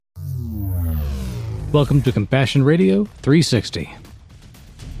Welcome to Compassion Radio 360.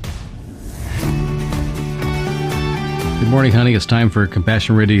 Good morning, honey. It's time for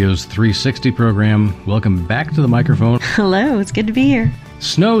Compassion Radio's 360 program. Welcome back to the microphone. Hello, it's good to be here.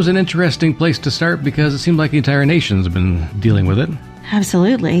 Snow's an interesting place to start because it seems like the entire nation's been dealing with it.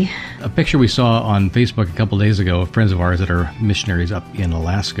 Absolutely. A picture we saw on Facebook a couple days ago of friends of ours that are missionaries up in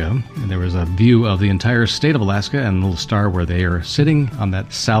Alaska. And there was a view of the entire state of Alaska and a little star where they are sitting on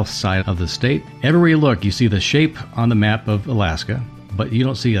that south side of the state. Everywhere you look, you see the shape on the map of Alaska, but you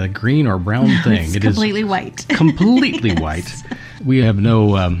don't see a green or brown thing. It's completely white. Completely white. We have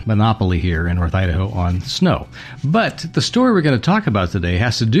no monopoly here in North Idaho on snow. But the story we're going to talk about today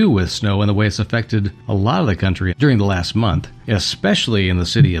has to do with snow and the way it's affected a lot of the country during the last month, especially in the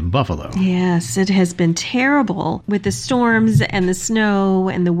city of Buffalo. Yes, it has been terrible with the storms and the snow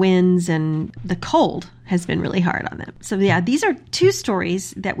and the winds, and the cold has been really hard on them. So yeah, these are two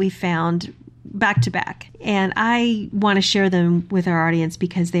stories that we found back to back. And I want to share them with our audience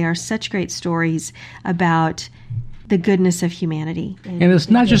because they are such great stories about the goodness of humanity. And it's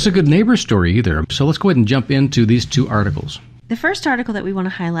not just a good neighbor story either. So let's go ahead and jump into these two articles. The first article that we want to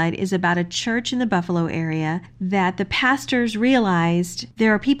highlight is about a church in the Buffalo area that the pastors realized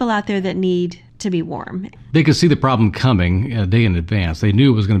there are people out there that need to be warm. They could see the problem coming a day in advance. They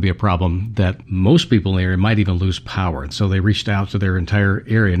knew it was going to be a problem that most people in the area might even lose power. So they reached out to their entire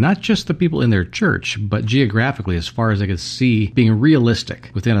area, not just the people in their church, but geographically, as far as they could see, being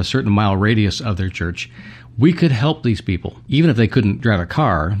realistic within a certain mile radius of their church. We could help these people. Even if they couldn't drive a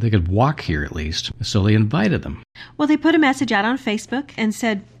car, they could walk here at least. So they invited them. Well, they put a message out on Facebook and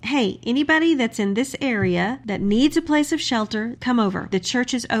said, hey, anybody that's in this area that needs a place of shelter, come over. The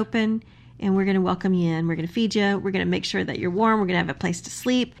church is open, and we're going to welcome you in. We're going to feed you. We're going to make sure that you're warm. We're going to have a place to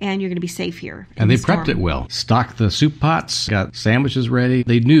sleep, and you're going to be safe here. And they prepped it well. Stocked the soup pots, got sandwiches ready.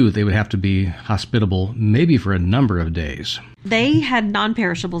 They knew they would have to be hospitable maybe for a number of days. They had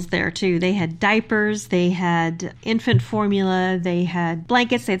non-perishables there, too. They had diapers, they had infant formula, they had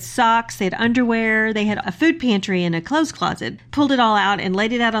blankets, they had socks, they had underwear, they had a food pantry and a clothes closet. Pulled it all out and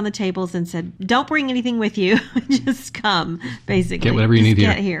laid it out on the tables and said, don't bring anything with you. Just come, basically. Get whatever you need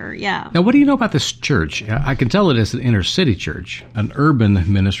here. Get here, yeah. Now, what do you know about this church? I can tell it is an inner city church, an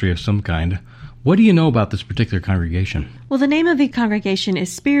urban ministry of some kind. What do you know about this particular congregation? Well, the name of the congregation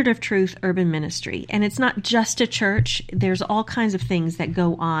is Spirit of Truth Urban Ministry, and it's not just a church. There's all kinds of things that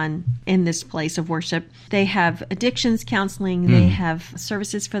go on in this place of worship. They have addictions counseling. They have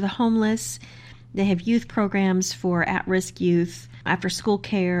services for the homeless. They have youth programs for at-risk youth, after-school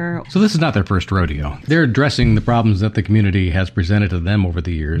care. So this is not their first rodeo. They're addressing the problems that the community has presented to them over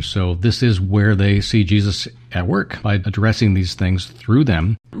the years. So this is where they see Jesus at work, by addressing these things through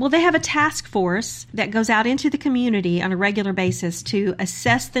them. Well, they have a task force that goes out into the community on a regular basis to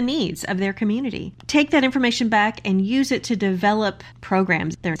assess the needs of their community. Take that information back and use it to develop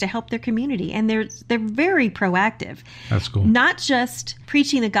programs there to help their community. And they're very proactive. That's cool. Not just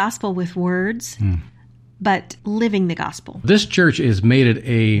preaching the gospel with words, but living the gospel. This church has made it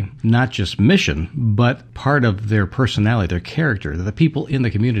a not just mission, but part of their personality, their character, that the people in the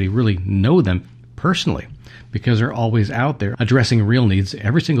community really know them personally, because they're always out there addressing real needs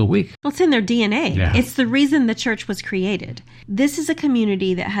every single week. Well, it's in their DNA. Yeah. It's the reason the church was created. This is a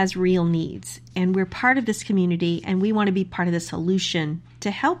community that has real needs, and we're part of this community, and we want to be part of the solution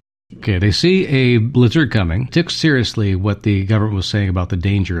to help. Okay, they see a blizzard coming, took seriously what the government was saying about the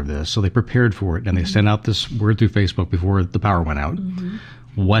danger of this, so they prepared for it, and they sent out this word through Facebook before the power went out.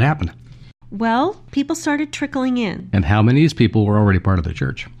 What happened? Well, people started trickling in. And how many of these people were already part of the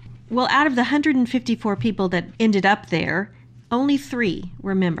church? Well, out of the 154 people that ended up there, only 3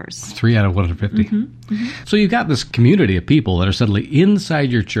 were members. 3 out of 150. So you've got this community of people that are suddenly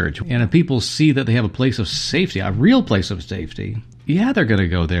inside your church, and if people see that they have a place of safety, a real place of safety, yeah, they're going to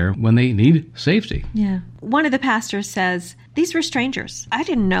go there when they need safety. Yeah. One of the pastors says, these were strangers. I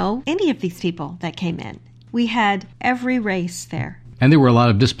didn't know any of these people that came in. We had every race there. And there were a lot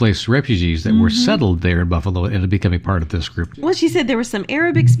of displaced refugees that were settled there in Buffalo and becoming part of this group. Well, she said there were some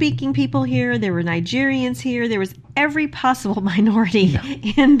Arabic-speaking people here. There were Nigerians here. There was every possible minority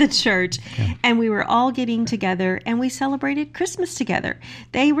in the church. Yeah. And we were all getting together, and we celebrated Christmas together.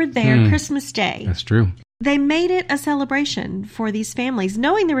 They were there Christmas Day. That's true. They made it a celebration for these families.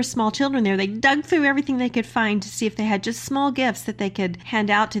 Knowing there were small children there, they dug through everything they could find to see if they had just small gifts that they could hand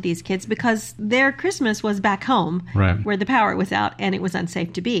out to these kids, because their Christmas was back home where the power was out and it was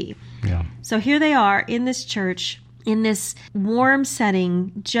unsafe to be. Yeah. So here they are in this church, in this warm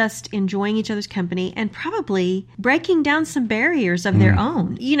setting, just enjoying each other's company and probably breaking down some barriers of their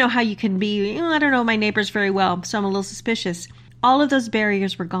own. You know how you can be, I don't know my neighbors very well, so I'm a little suspicious. all of those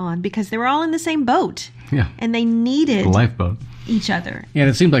barriers were gone because they were all in the same boat. Yeah. And they needed The lifeboat. each other. And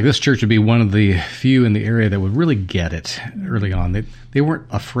it seemed like this church would be one of the few in the area that would really get it early on. They weren't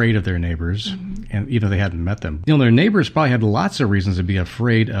afraid of their neighbors, and even though they hadn't met them. Their neighbors probably had lots of reasons to be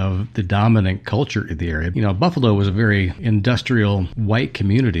afraid of the dominant culture in the area. Buffalo was a very industrial white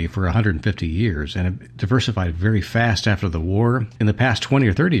community for 150 years, and it diversified very fast after the war. In the past 20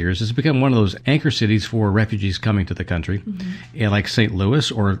 or 30 years, it's become one of those anchor cities for refugees coming to the country. And like St.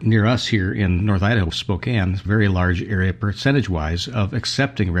 Louis, or near us here in North Idaho, Spokane, very large area percentage-wise of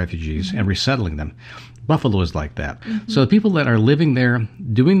accepting refugees and resettling them. Buffalo is like that. So the people that are living there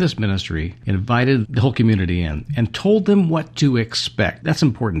doing this ministry invited the whole community in and told them what to expect. That's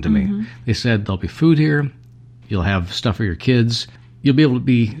important to me. They said there'll be food here. You'll have stuff for your kids. You'll be able to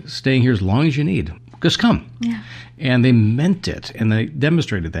be staying here as long as you need. Just come. Yeah. And they meant it, and they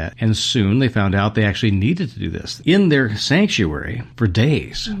demonstrated that. And soon they found out they actually needed to do this in their sanctuary for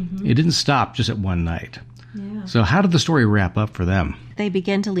days. It didn't stop just at one night. Yeah. So how did the story wrap up for them? They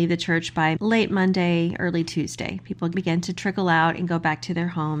began to leave the church by late Monday, early Tuesday. People began to trickle out and go back to their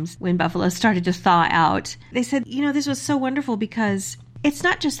homes. When Buffalo started to thaw out, they said, this was so wonderful because it's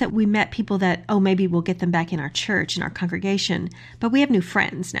not just that we met people that, maybe we'll get them back in our church, in our congregation, but we have new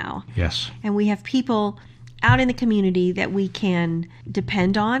friends now. Yes. And we have people out in the community that we can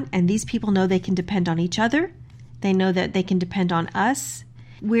depend on, and these people know they can depend on each other. They know that they can depend on us.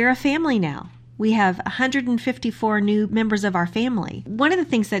 We're a family now. We have 154 new members of our family. One of the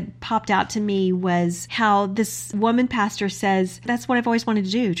things that popped out to me was how this woman pastor says, that's what I've always wanted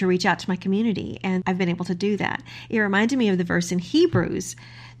to do, to reach out to my community. And I've been able to do that. It reminded me of the verse in Hebrews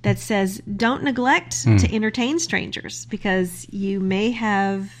that says, don't neglect to entertain strangers because you may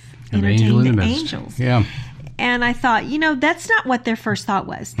have entertained the angels. Yeah. And I thought, that's not what their first thought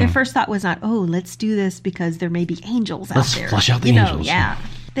was. Their first thought was not, let's do this because there may be angels out there. Let's flush out the angels. Yeah.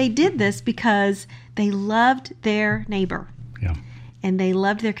 They did this because they loved their neighbor. Yeah. And they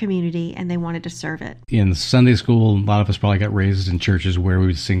loved their community and they wanted to serve it. In Sunday school, a lot of us probably got raised in churches where we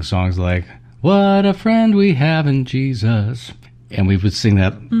would sing songs like, what a friend we have in Jesus. And we would sing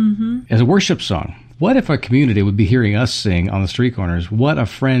that as a worship song. What if a community would be hearing us sing on the street corners, what a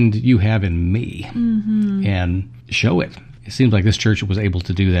friend you have in me, and show it? It seems like this church was able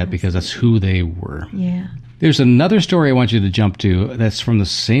to do that because that's who they were. Yeah. There's another story I want you to jump to that's from the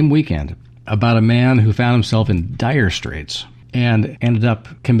same weekend about a man who found himself in dire straits and ended up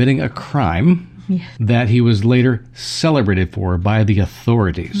committing a crime that he was later celebrated for by the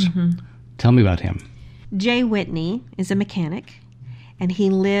authorities. Tell me about him. Jay Whitney is a mechanic, and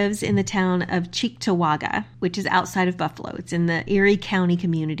he lives in the town of Cheektowaga, which is outside of Buffalo. It's in the Erie County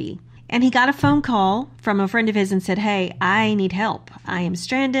community. And he got a phone call from a friend of his and said, hey, I need help. I am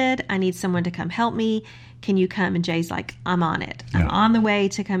stranded. I need someone to come help me. Can you come? And Jay's like, I'm on it. I'm on the way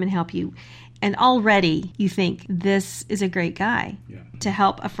to come and help you. And already you think this is a great guy to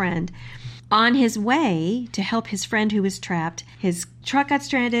help a friend. On his way to help his friend who was trapped, his truck got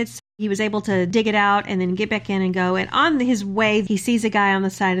stranded. So he was able to dig it out and then get back in and go. And on his way, he sees a guy on the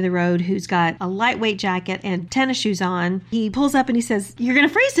side of the road who's got a lightweight jacket and tennis shoes on. He pulls up and he says, you're going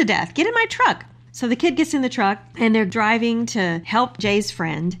to freeze to death. Get in my truck. So the kid gets in the truck and they're driving to help Jay's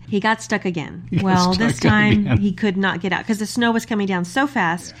friend. He got stuck again. This time he could not get out because the snow was coming down so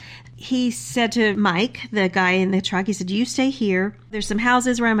fast. He said to Mike, the guy in the truck, he said, you stay here. There's some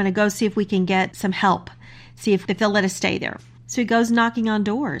houses where I'm going to go see if we can get some help, see if they'll let us stay there. So he goes knocking on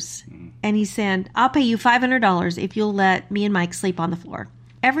doors and he said, I'll pay you $500 if you'll let me and Mike sleep on the floor.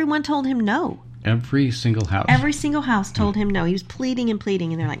 Everyone told him no. Every single house. Every single house told him no. He was pleading and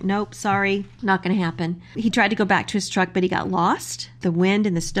pleading, and they're like, nope, sorry, not going to happen. He tried to go back to his truck, but he got lost. The wind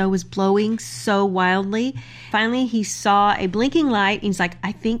and the snow was blowing so wildly. Finally, he saw a blinking light, and he's like,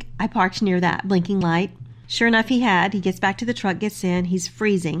 I think I parked near that blinking light. Sure enough, he had. He gets back to the truck, gets in. He's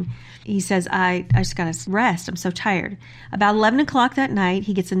freezing. He says, I just got to rest. I'm so tired. About 11 o'clock that night,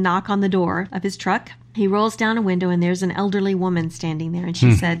 he gets a knock on the door of his truck. He rolls down a window, and there's an elderly woman standing there. And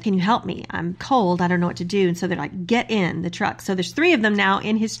she said, can you help me? I'm cold. I don't know what to do. And so they're like, get in the truck. So there's 3 of them now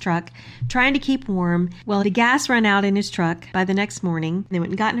in his truck trying to keep warm. Well, the gas ran out in his truck by the next morning. They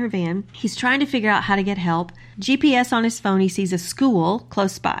went and got in her van. He's trying to figure out how to get help. GPS on his phone, he sees a school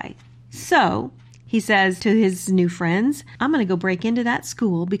close by. So he says to his new friends, I'm going to go break into that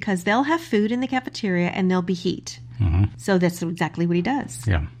school because they'll have food in the cafeteria and there'll be heat. So that's exactly what he does.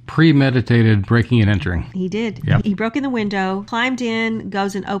 Yeah. premeditated breaking and entering. He did. Yep. He broke in the window, climbed in,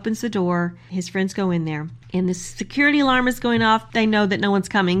 goes and opens the door. His friends go in there. And the security alarm is going off. They know that no one's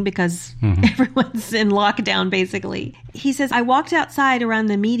coming because everyone's in lockdown, basically. He says, I walked outside around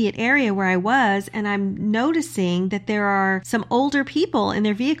the immediate area where I was, and I'm noticing that there are some older people in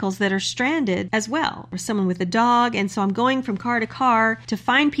their vehicles that are stranded as well, or someone with a dog. And so I'm going from car to car to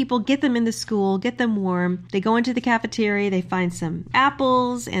find people, get them in the school, get them warm. They go into the cafeteria. They find some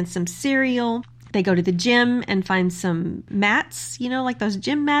apples and some cereal. They go to the gym and find some mats, like those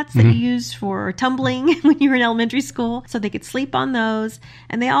gym mats that you use for tumbling when you were in elementary school. So they could sleep on those.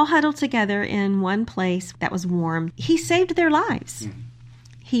 And they all huddled together in one place that was warm. He saved their lives.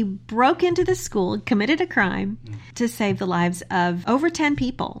 He broke into the school, committed a crime to save the lives of over 10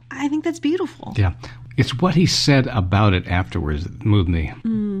 people. I think that's beautiful. Yeah. It's what he said about it afterwards that moved me.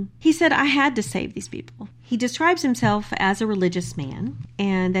 He said, I had to save these people. He describes himself as a religious man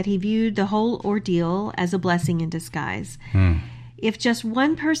and that he viewed the whole ordeal as a blessing in disguise. If just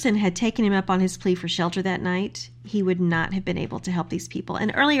one person had taken him up on his plea for shelter that night, he would not have been able to help these people.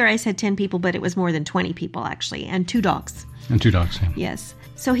 And earlier I said 10 people, but it was more than 20 people, actually, and 2 dogs. And 2 dogs, yeah. Yes.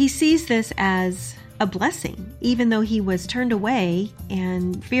 So he sees this as a blessing, even though he was turned away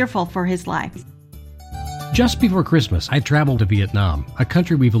and fearful for his life. Just before Christmas, I traveled to Vietnam, a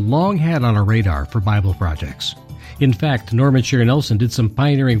country we've long had on our radar for Bible projects. In fact, Norman Sher Nelson did some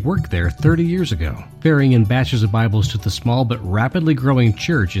pioneering work there 30 years ago, ferrying in batches of Bibles to the small but rapidly growing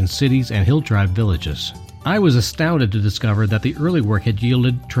church in cities and hill tribe villages. I was astounded to discover that the early work had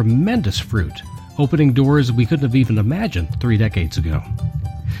yielded tremendous fruit, opening doors we couldn't have even imagined 3 decades ago.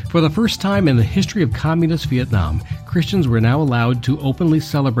 For the first time in the history of communist Vietnam, Christians were now allowed to openly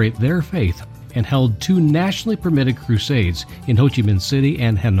celebrate their faith and held 2 nationally permitted crusades in Ho Chi Minh City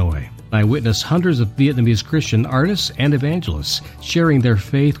and Hanoi. I witnessed hundreds of Vietnamese Christian artists and evangelists sharing their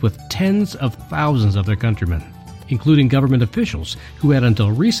faith with tens of thousands of their countrymen, including government officials who had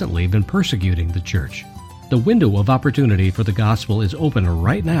until recently been persecuting the church. The window of opportunity for the gospel is open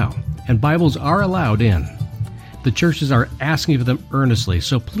right now, and Bibles are allowed in. The churches are asking for them earnestly,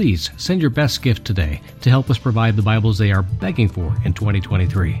 so please send your best gift today to help us provide the Bibles they are begging for in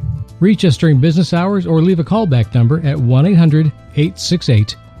 2023. Reach us during business hours or leave a callback number at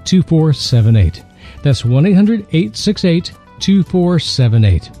 1-800-868-2478. That's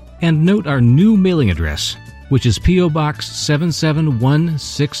 1-800-868-2478. And note our new mailing address, which is P.O. Box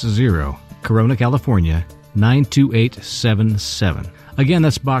 77160, Corona, California, 92877. Again,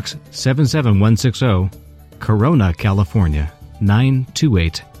 that's Box 77160, Corona, California,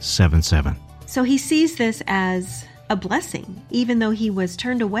 92877. So he sees this as a blessing, even though he was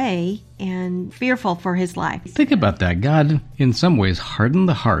turned away and fearful for his life. Think about that. God, in some ways, hardened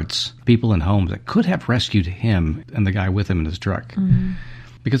the hearts of people in homes that could have rescued him and the guy with him in his truck.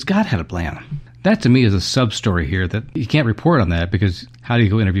 Because God had a plan. That, to me, is a sub-story here that you can't report on that because how do you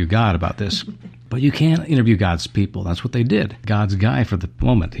go interview God about this? But you can interview God's people. That's what they did. God's guy for the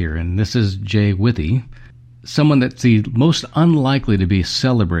moment here. And this is Jay Withy, someone that's the most unlikely to be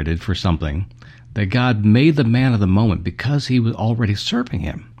celebrated for something that God made the man of the moment because he was already serving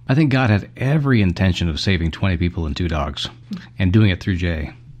him. I think God had every intention of saving 20 people and 2 dogs and doing it through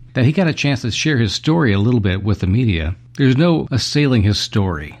Jay. That he got a chance to share his story a little bit with the media. There's no assailing his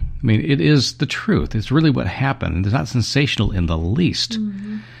story. I mean, it is the truth. It's really what happened. It's not sensational in the least.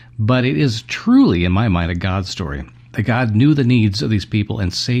 But it is truly, in my mind, a God story. That God knew the needs of these people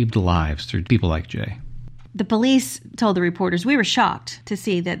and saved lives through people like Jay. The police told the reporters, we were shocked to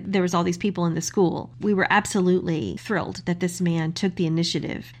see that there was all these people in the school. We were absolutely thrilled that this man took the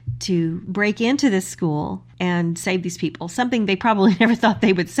initiative to break into this school and save these people, something they probably never thought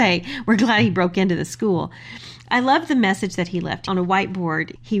they would say. We're glad he broke into the school. I love the message that he left. On a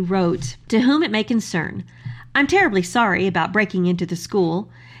whiteboard, he wrote, "To whom it may concern, I'm terribly sorry about breaking into the school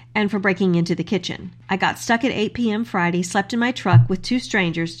and for breaking into the kitchen. I got stuck at 8 p.m. Friday, slept in my truck with 2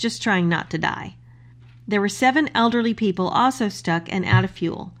 strangers, just trying not to die. There were 7 elderly people also stuck and out of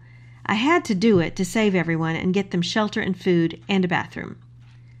fuel. I had to do it to save everyone and get them shelter and food and a bathroom.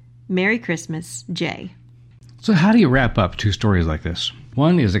 Merry Christmas, Jay." So how do you wrap up 2 stories like this?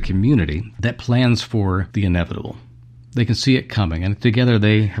 One is a community that plans for the inevitable. They can see it coming, and together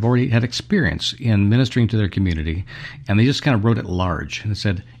they have already had experience in ministering to their community, and they just kind of wrote it large and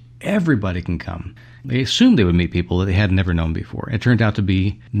said, everybody can come. They assumed they would meet people that they had never known before. It turned out to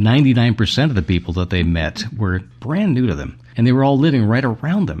be 99% of the people that they met were brand new to them, and they were all living right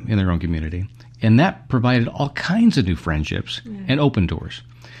around them in their own community. And that provided all kinds of new friendships and open doors.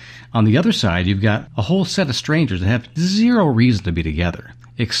 On the other side, you've got a whole set of strangers that have zero reason to be together,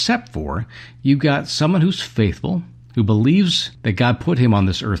 except for you've got someone who's faithful, who believes that God put him on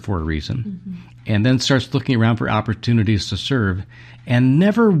this earth for a reason, and then starts looking around for opportunities to serve, and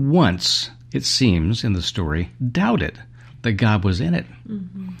never once, it seems in the story, doubted that God was in it.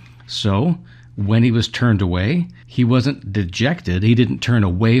 So when he was turned away, he wasn't dejected. He didn't turn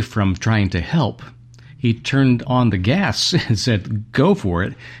away from trying to help. He turned on the gas and said, go for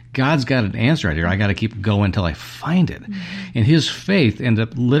it. God's got an answer right here. I got to keep going until I find it. And his faith ended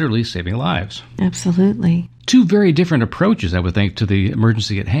up literally saving lives. Absolutely. Two very different approaches, I would think, to the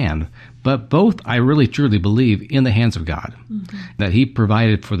emergency at hand, but both, I really truly believe, in the hands of God, that he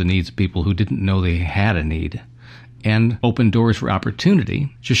provided for the needs of people who didn't know they had a need, and opened doors for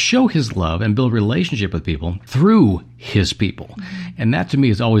opportunity to show his love and build relationship with people through his people. And that, to me,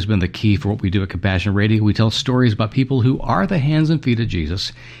 has always been the key for what we do at Compassion Radio. We tell stories about people who are the hands and feet of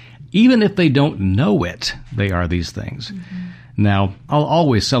Jesus. Even if they don't know it, they are these things. Now, I'll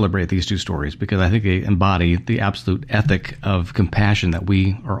always celebrate these two stories because I think they embody the absolute ethic of compassion that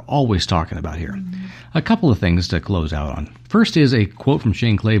we are always talking about here. A couple of things to close out on. First is a quote from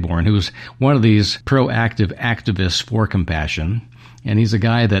Shane Claiborne, who's one of these proactive activists for compassion. And he's a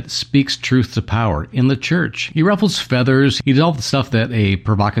guy that speaks truth to power in the church. He ruffles feathers. He does all the stuff that a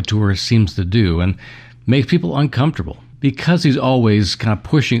provocateur seems to do and makes people uncomfortable, because he's always kind of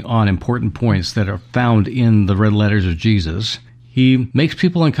pushing on important points that are found in the red letters of Jesus. He makes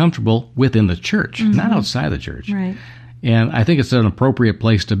people uncomfortable within the church, not outside the church. Right. And I think it's an appropriate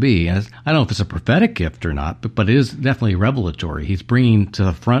place to be. And I don't know if it's a prophetic gift or not, but it is definitely revelatory. He's bringing to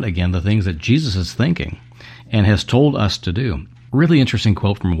the front again the things that Jesus is thinking and has told us to do. Really interesting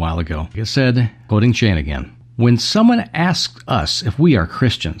quote from a while ago. It said, quoting Shane again, "When someone asks us if we are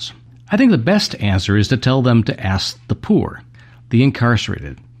Christians, I think the best answer is to tell them to ask the poor, the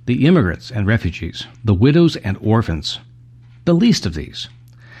incarcerated, the immigrants and refugees, the widows and orphans, the least of these.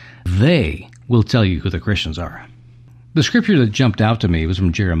 They will tell you who the Christians are." The scripture that jumped out to me was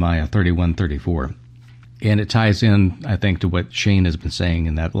from Jeremiah 31:34, and it ties in, I think, to what Shane has been saying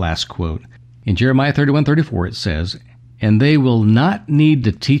in that last quote. In Jeremiah 31:34, it says, "And they will not need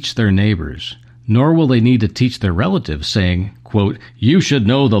to teach their neighbors, nor will they need to teach their relatives, saying, quote, 'You should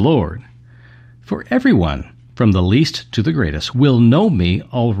know the Lord.' For everyone, from the least to the greatest, will know me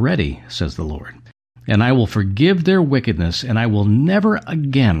already, says the Lord. And I will forgive their wickedness, and I will never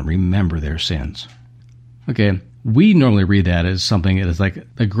again remember their sins." Okay, we normally read that as something that is like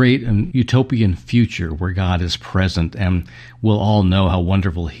a great and utopian future where God is present and we'll all know how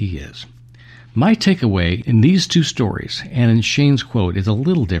wonderful he is. My takeaway in these two stories and in Shane's quote is a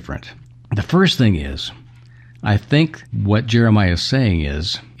little different. The first thing is, I think what Jeremiah is saying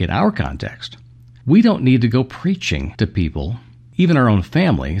is, in our context, we don't need to go preaching to people, even our own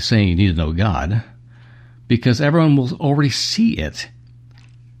family, saying you need to know God, because everyone will already see it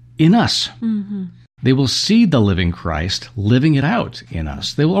in us. They will see the living Christ living it out in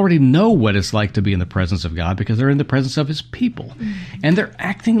us. They will already know what it's like to be in the presence of God because they're in the presence of his people, and they're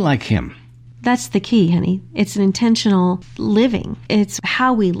acting like him. That's the key, honey. It's an intentional living. It's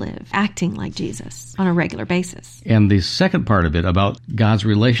how we live, acting like Jesus on a regular basis. And the second part of it about God's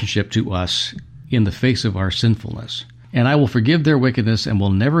relationship to us in the face of our sinfulness. "And I will forgive their wickedness and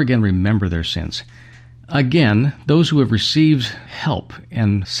will never again remember their sins." Again, those who have received help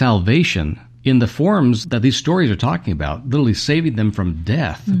and salvation in the forms that these stories are talking about, literally saving them from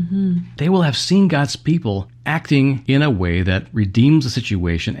death, they will have seen God's people acting in a way that redeems the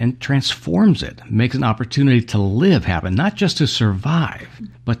situation and transforms it, makes an opportunity to live happen, not just to survive,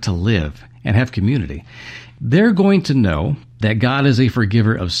 but to live and have community. They're going to know that God is a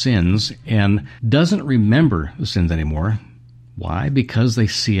forgiver of sins and doesn't remember the sins anymore. Why? Because they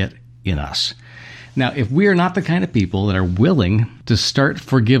see it in us. Now, if we are not the kind of people that are willing to start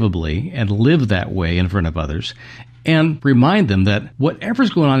forgivably and live that way in front of others and remind them that whatever's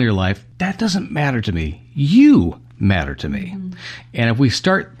going on in your life, that doesn't matter to me. You matter to me. And if we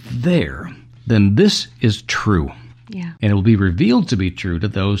start there, then this is true. Yeah. And it will be revealed to be true to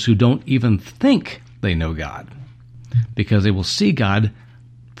those who don't even think they know God, because they will see God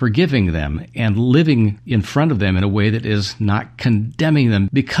forgiving them and living in front of them in a way that is not condemning them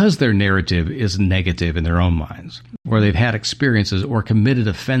because their narrative is negative in their own minds, or they've had experiences or committed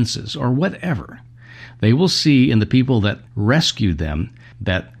offenses or whatever. They will see in the people that rescued them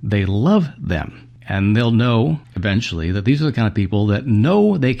that they love them, and they'll know eventually that these are the kind of people that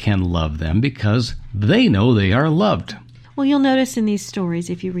know they can love them because they know they are loved. Well, you'll notice in these stories,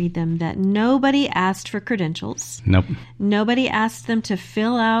 if you read them, that nobody asked for credentials. Nope. Nobody asked them to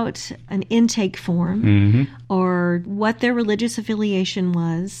fill out an intake form or what their religious affiliation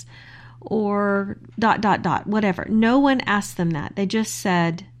was or ... whatever. No one asked them that. They just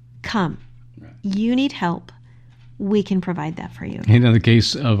said, come. You need help. we can provide that for you. And in the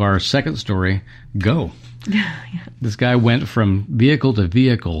case of our second story, go. This guy went from vehicle to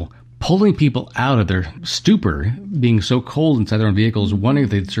vehicle, pulling people out of their stupor, being so cold inside their own vehicles, wondering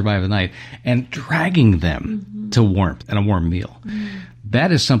if they'd survive the night, and dragging them to warmth and a warm meal.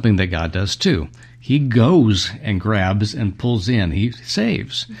 That is something that God does too. He goes and grabs and pulls in. He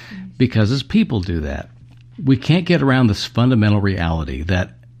saves because his people do that. We can't get around this fundamental reality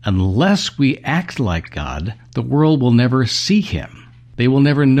that unless we act like God, the world will never see him. They will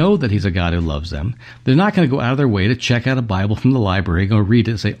never know that he's a God who loves them. They're not going to go out of their way to check out a Bible from the library, go read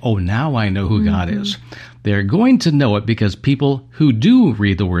it and say, oh, now I know who God is. They're going to know it because people who do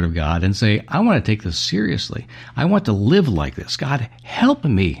read the Word of God and say, I want to take this seriously. I want to live like this. God, help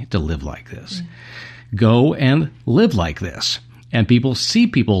me to live like this. Go and live like this. And people see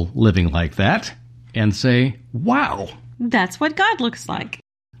people living like that and say, wow. That's what God looks like.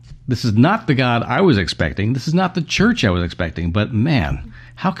 This is not the God I was expecting. This is not the church I was expecting. But man,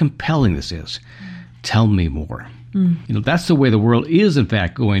 how compelling this is. Tell me more. That's the way the world is, in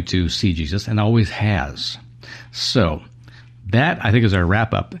fact, going to see Jesus and always has. So that, I think, is our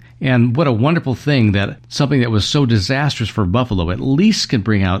wrap-up. And what a wonderful thing that something that was so disastrous for Buffalo at least can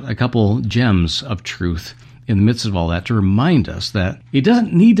bring out a couple gems of truth in the midst of all that to remind us that it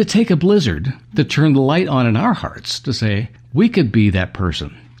doesn't need to take a blizzard to turn the light on in our hearts to say, we could be that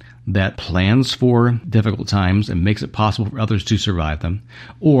person that plans for difficult times and makes it possible for others to survive them,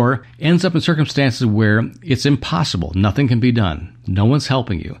 or ends up in circumstances where it's impossible, nothing can be done, no one's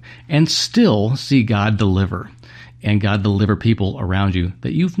helping you, and still see God deliver, and God deliver people around you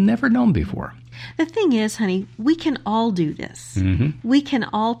that you've never known before. The thing is, honey, we can all do this. We can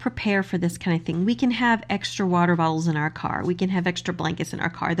all prepare for this kind of thing. We can have extra water bottles in our car. We can have extra blankets in our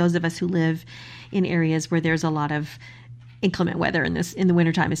car. Those of us who live in areas where there's a lot of inclement weather in the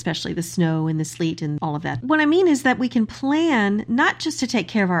wintertime, especially the snow and the sleet and all of that. What I mean is that we can plan not just to take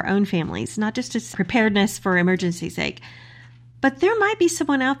care of our own families, not just as preparedness for emergency's sake, but there might be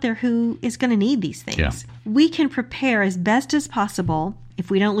someone out there who is going to need these things. Yeah. We can prepare as best as possible.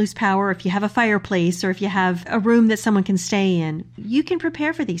 If we don't lose power, if you have a fireplace, or if you have a room that someone can stay in, you can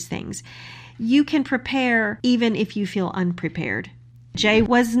prepare for these things. You can prepare even if you feel unprepared. Jay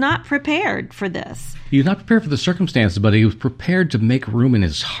was not prepared for this. He was not prepared for the circumstances, but he was prepared to make room in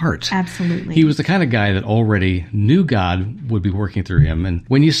his heart. Absolutely. He was the kind of guy that already knew God would be working through him. And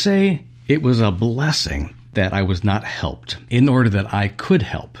when you say it was a blessing that I was not helped in order that I could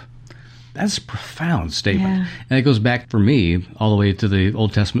help, that's a profound statement. Yeah. And it goes back for me all the way to the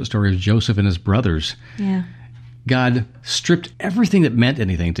Old Testament story of Joseph and his brothers. Yeah. God stripped everything that meant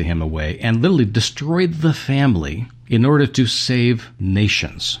anything to him away and literally destroyed the family in order to save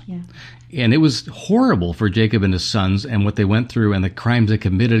nations. Yeah. And it was horrible for Jacob and his sons and what they went through and the crimes they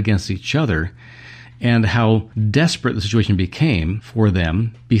committed against each other and how desperate the situation became for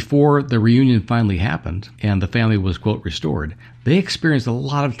them before the reunion finally happened and the family was, quote, restored. They experienced a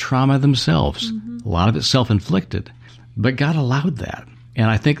lot of trauma themselves, a lot of it self-inflicted, but God allowed that. And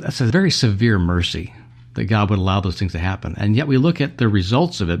I think that's a very severe mercy that God would allow those things to happen. And yet we look at the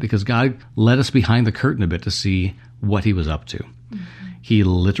results of it because God led us behind the curtain a bit to see what he was up to. He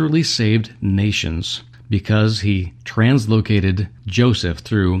literally saved nations because he translocated Joseph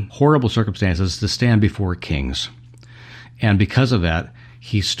through horrible circumstances to stand before kings. And because of that,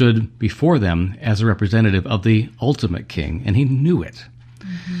 he stood before them as a representative of the ultimate king, and he knew it.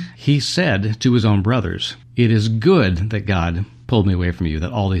 He said to his own brothers, "It is good that God pulled me away from you,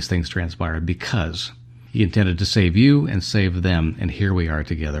 that all these things transpired, because he intended to save you and save them, and here we are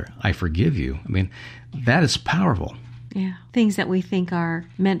together. I forgive you." I mean, that is powerful. Yeah. Things that we think are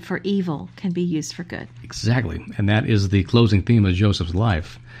meant for evil can be used for good. Exactly. And that is the closing theme of Joseph's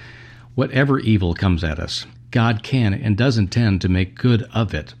life. Whatever evil comes at us, God can and does intend to make good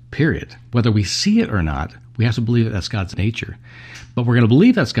of it, period. Whether we see it or not, we have to believe that that's God's nature. But we're going to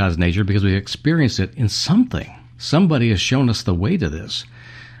believe that's God's nature because we experience it in something. Somebody has shown us the way to this.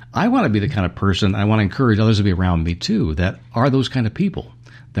 I want to be the kind of person, I want to encourage others to be around me too, that are those kind of people,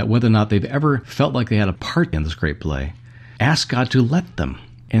 that whether or not they've ever felt like they had a part in this great play, ask God to let them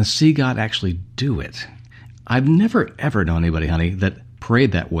and see God actually do it. I've never, ever known anybody, honey, that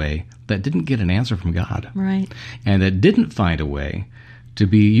prayed that way that didn't get an answer from God. Right. And that didn't find a way to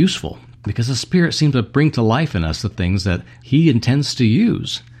be useful, because the Spirit seems to bring to life in us the things that he intends to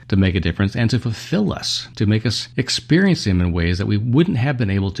use to make a difference and to fulfill us, to make us experience him in ways that we wouldn't have been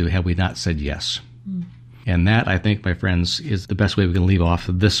able to had we not said yes. And that, I think, my friends, is the best way we can leave off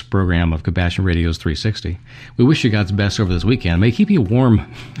this program of Compassion Radio's 360. We wish you God's best over this weekend. May He keep you warm.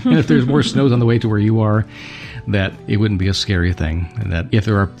 And if there's more snows on the way to where you are, that it wouldn't be a scary thing. And that if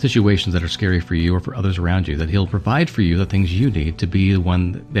there are situations that are scary for you or for others around you, that He'll provide for you the things you need to be the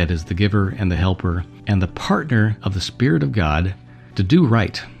one that is the giver and the helper and the partner of the Spirit of God to do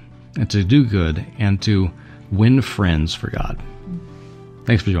right and to do good and to win friends for God.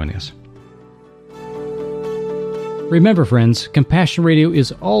 Thanks for joining us. Remember, friends, Compassion Radio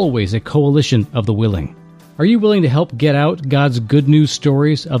is always a coalition of the willing. Are you willing to help get out God's good news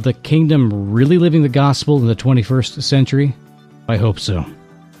stories of the kingdom really living the gospel in the 21st century? I hope so.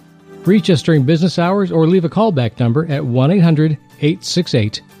 Reach us during business hours or leave a callback number at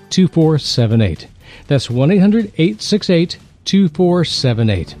 1-800-868-2478. That's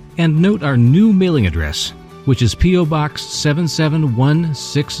 1-800-868-2478. And note our new mailing address, which is P.O. Box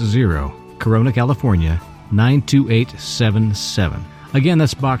 77160, Corona, California, 92877. Again,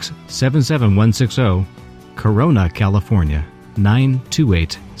 that's Box 77160, Corona, California,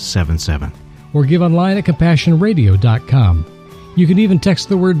 92877. Or give online at CompassionRadio.com. You can even text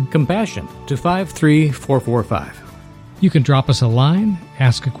the word Compassion to 53445. You can drop us a line,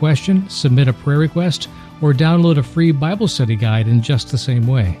 ask a question, submit a prayer request, or download a free Bible study guide in just the same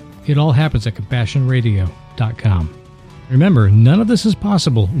way. It all happens at CompassionRadio.com. Remember, none of this is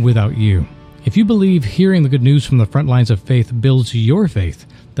possible without you. If you believe hearing the good news from the front lines of faith builds your faith,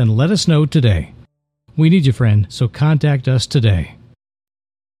 then let us know today. We need you, friend, so contact us today.